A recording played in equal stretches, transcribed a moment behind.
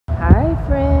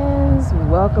Friends,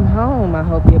 welcome home. I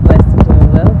hope you're blessed and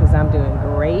doing well, because I'm doing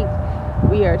great.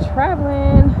 We are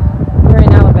traveling. We're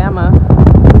in Alabama,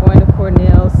 going to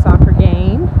Cornell's soccer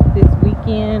game this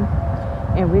weekend,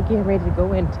 and we're getting ready to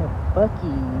go into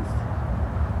Buc-ee's.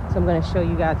 So I'm going to show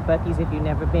you guys Buc-ee's if you've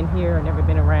never been here or never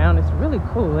been around. It's really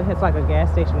cool. It has like a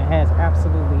gas station that has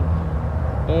absolutely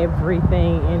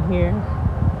everything in here.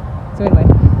 So anyway,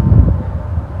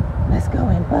 let's go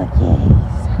in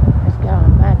Buc-ee's. Let's go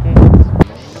in Buc-ee's.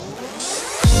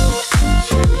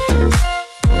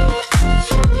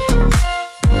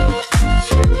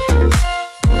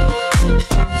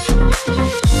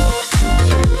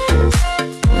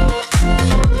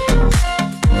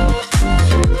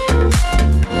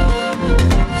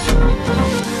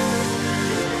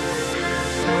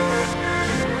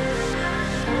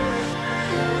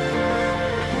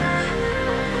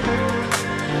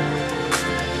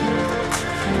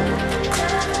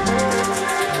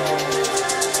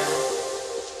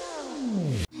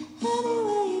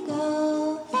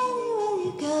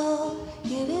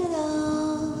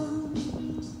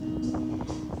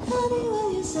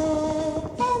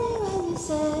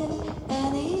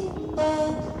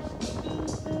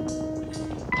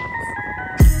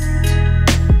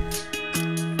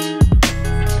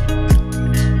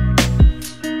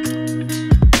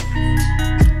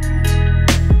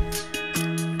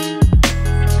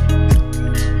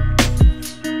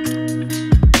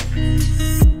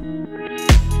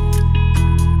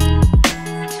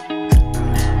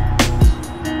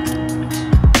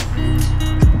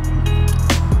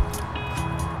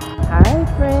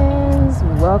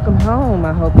 Welcome home.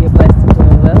 I hope you're blessed and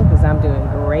doing well, because I'm doing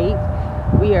great.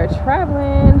 We are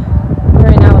traveling.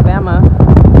 We're in Alabama,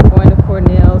 going to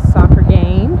Cornell's soccer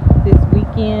game this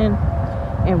weekend,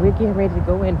 and we're getting ready to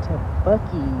go into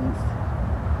Buc-ee's.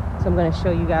 So I'm going to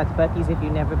show you guys Buc-ee's if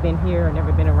you've never been here or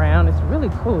never been around. It's really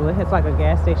cool. It has like a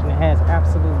gas station that has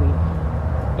absolutely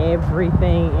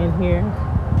everything in here.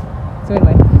 So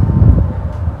anyway,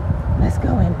 let's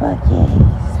go in Buc-ee's.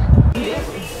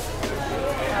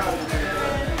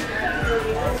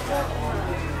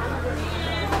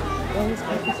 It's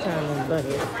Pakistan and butter.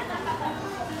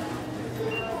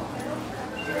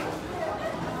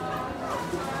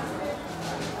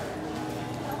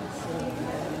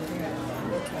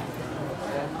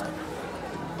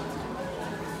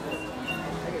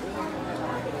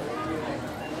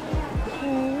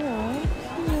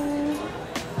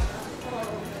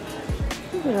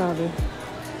 Look at all the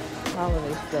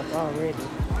holiday stuff already.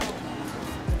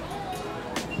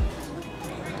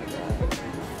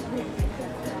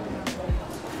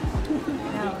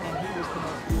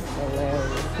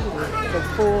 The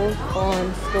full farm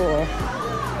store.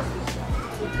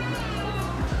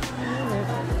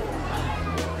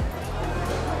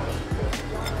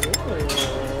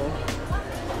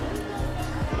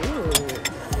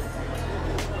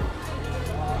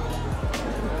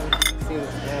 See what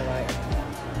it's more like.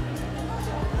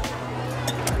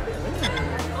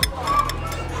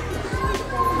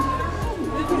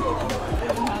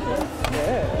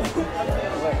 Yeah.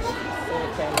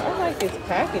 I like this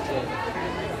packaging.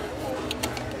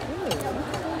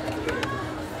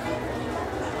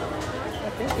 I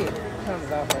think it comes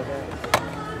out like that.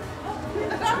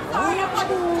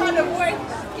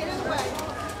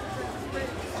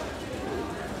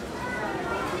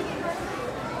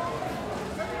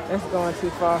 That's going too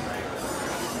far.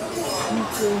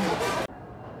 Let's see.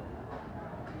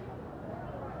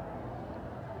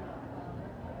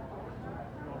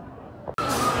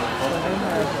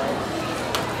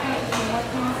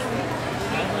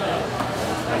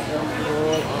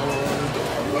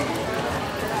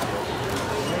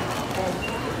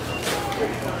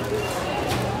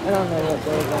 I don't know what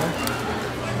goes on.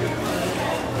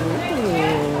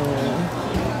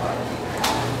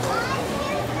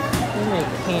 They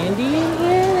make candy in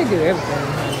here? They do everything,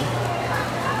 honey.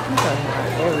 I'm talking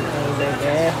about everything they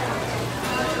got.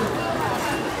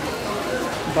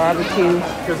 Barbecue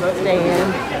stand.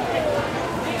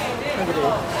 Look at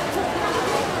this.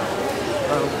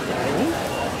 Okay.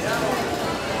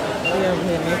 We over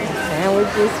here making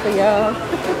sandwiches for y'all.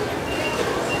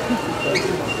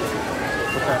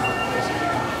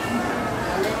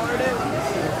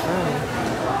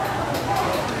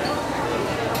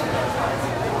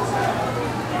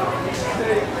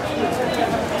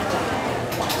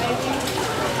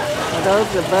 Those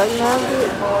are buck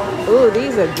nuggets. Ooh,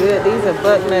 these are good. These are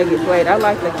buck nuggets. Wait, I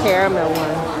like the caramel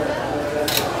one.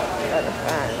 Gotta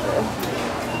find them.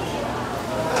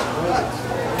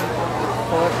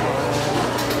 Pork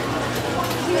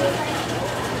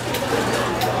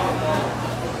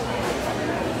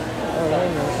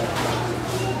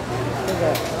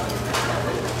got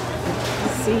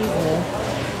seasoning.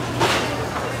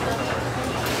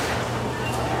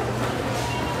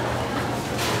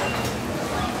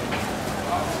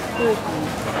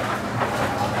 Cookies.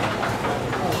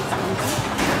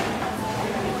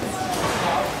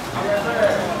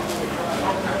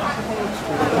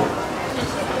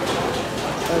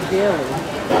 A deli.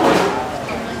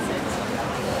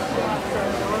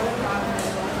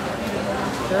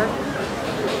 Sure.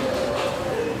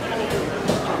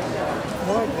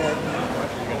 More good.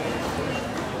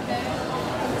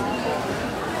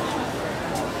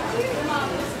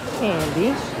 Candy.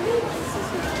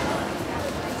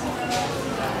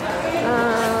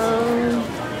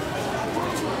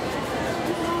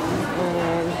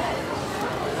 And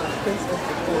Christmas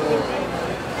decor.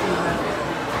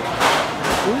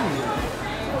 Ooh.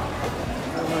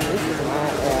 This is my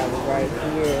alley right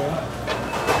here.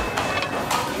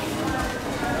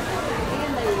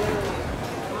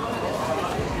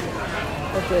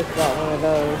 I just got one of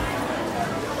those.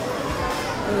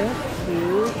 Oh, that's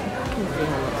cute. Let me see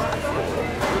how much this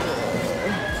is.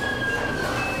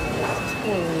 It's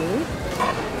 $20.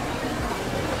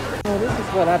 Oh, this is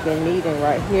what I've been needing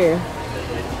right here.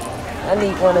 I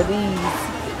need one of these.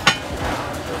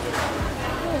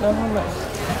 I don't know how much.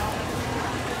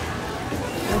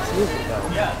 Let's use it though.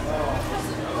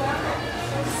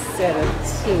 Set of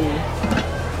 2.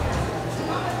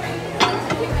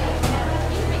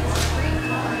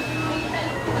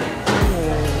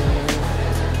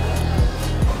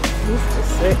 This is the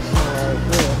section right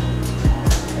here.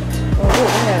 Oh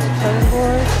look, we have cutting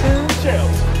boards too.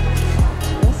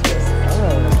 That's what's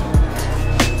up.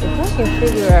 If I can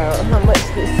figure out how much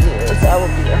this is, I will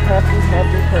be a happy,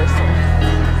 happy person.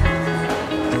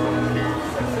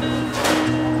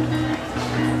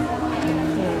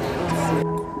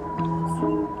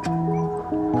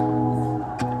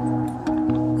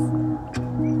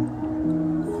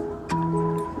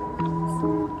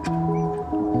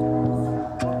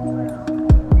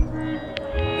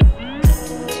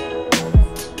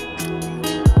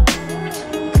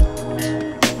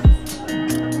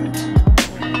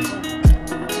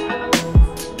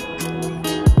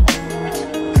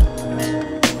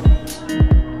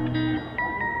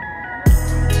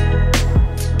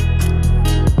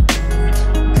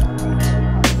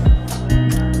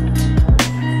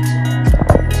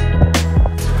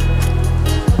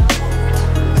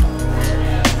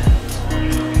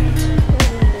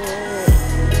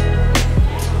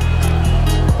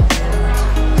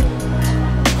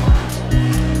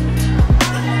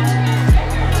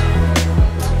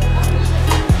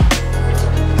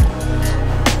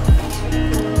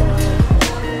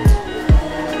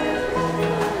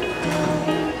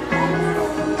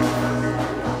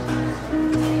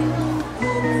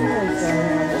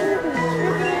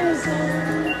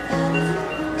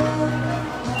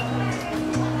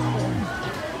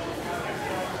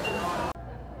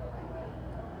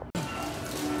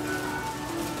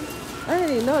 I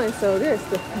didn't even notice, so there's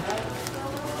the...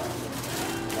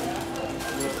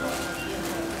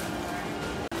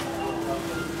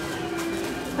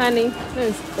 Honey,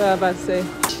 that's what I was about to say.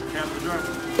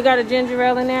 You got a ginger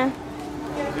ale in there?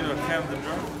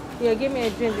 Yeah, give me a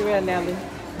ginger ale, Nelly.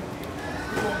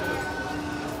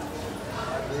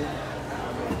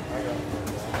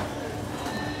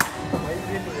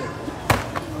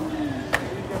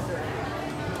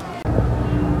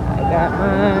 I got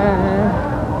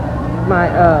my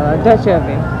Dutch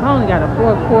oven. I only got a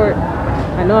 4-quart.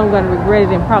 I know I'm going to regret it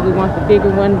and probably want the bigger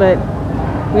one, but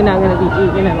we're not going to be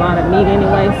eating a lot of meat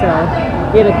anyway, so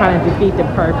it'll kind of defeat the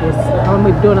purpose. I'm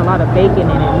going to be doing a lot of bacon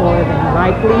in it more than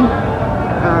likely,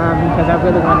 because I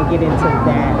really want to get into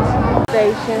that.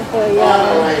 Station for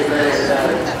y'all.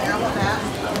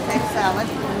 Egg salad.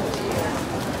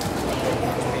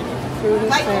 Fruity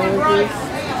sandwiches.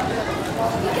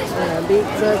 And a big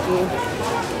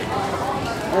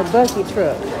bucky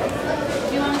truck.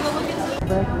 You want to go look at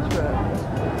Bucky truck.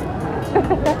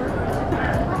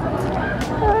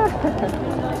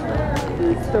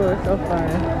 This store is so fun.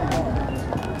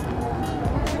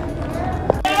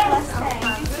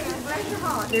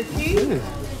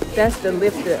 That's to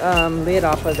lift the lid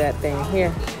off of that thing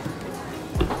here.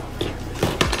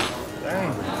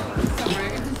 Dang.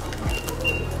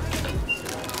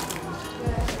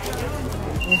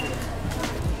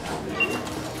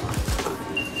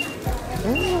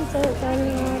 I'm so excited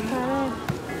to try that.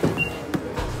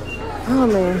 Oh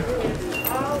man.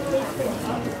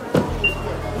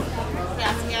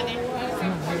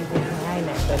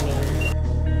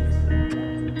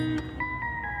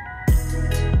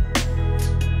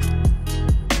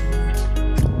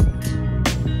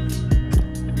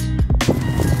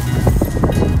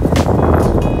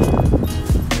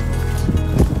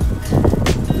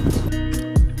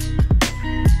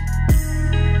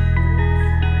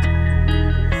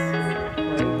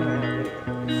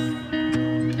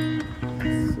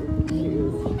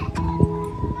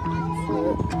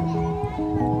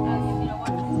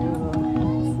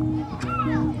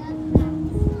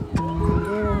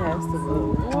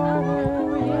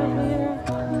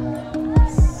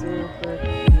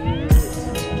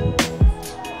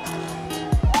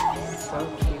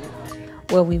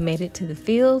 Well, we made it to the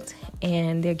field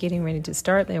and they're getting ready to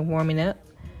start. They're warming up.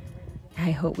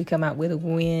 I hope we come out with a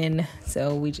win.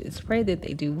 So we just pray that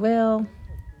they do well.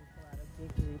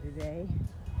 Today.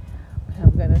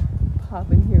 I'm gonna pop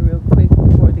in here real quick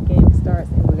before the game starts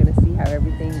and we're gonna see how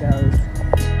everything goes.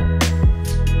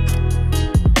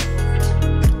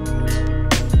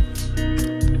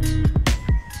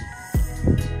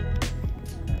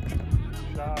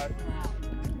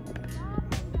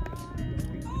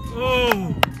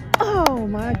 Oh! Oh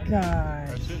my gosh.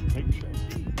 That's it. Take a shot.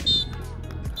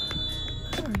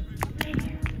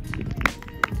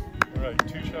 All right,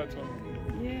 2 shots on.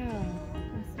 Yeah.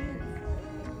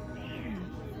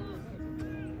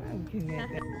 I'm getting at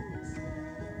that.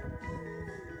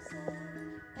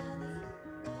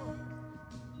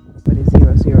 But it's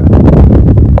 0-0.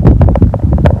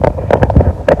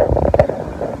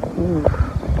 Ooh.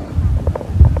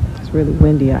 It's really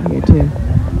windy out here too.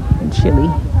 And chilly.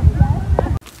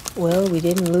 Well, we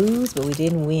didn't lose, but we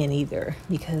didn't win either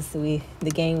because the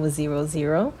game was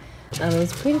 0-0. It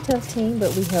was a pretty tough team,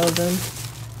 but we held them.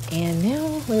 And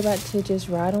now we're about to just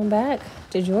ride on back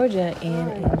to Georgia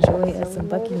and enjoy us some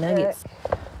Bucky Nuggets.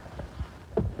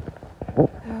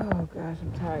 Oh gosh,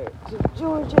 I'm tired. To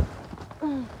Georgia.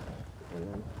 And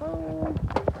I'm home.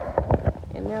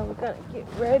 And now we're gonna get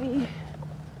ready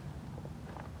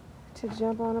to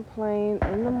jump on a plane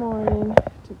in the morning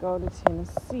to go to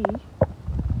Tennessee.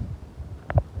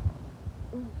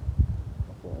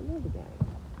 For another game.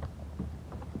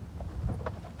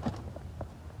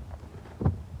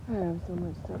 I have so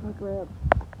much stuff. I grabbed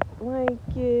a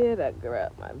blanket, I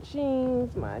grabbed my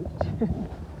jeans,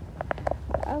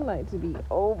 I like to be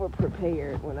over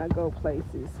prepared when I go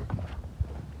places.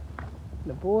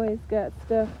 The boys got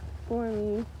stuff for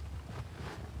me.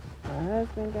 My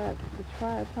husband got the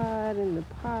tripod and the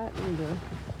pot and the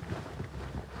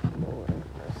Lord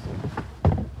mercy.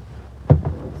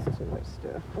 That's too much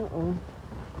stuff.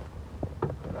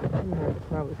 I'm gonna have to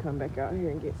probably come back out here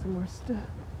and get some more stuff.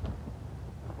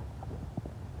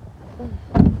 Okay.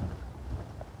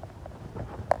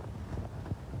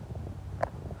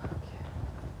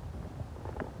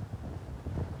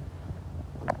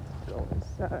 Let's go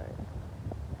inside.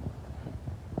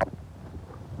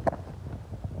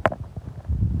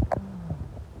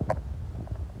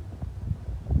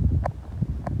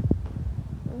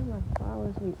 My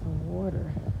flowers need some water.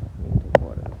 I need to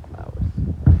water the flowers.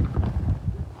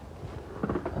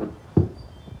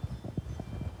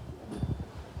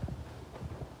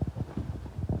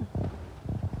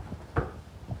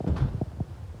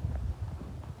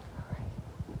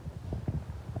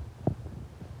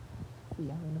 See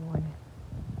y'all in the morning.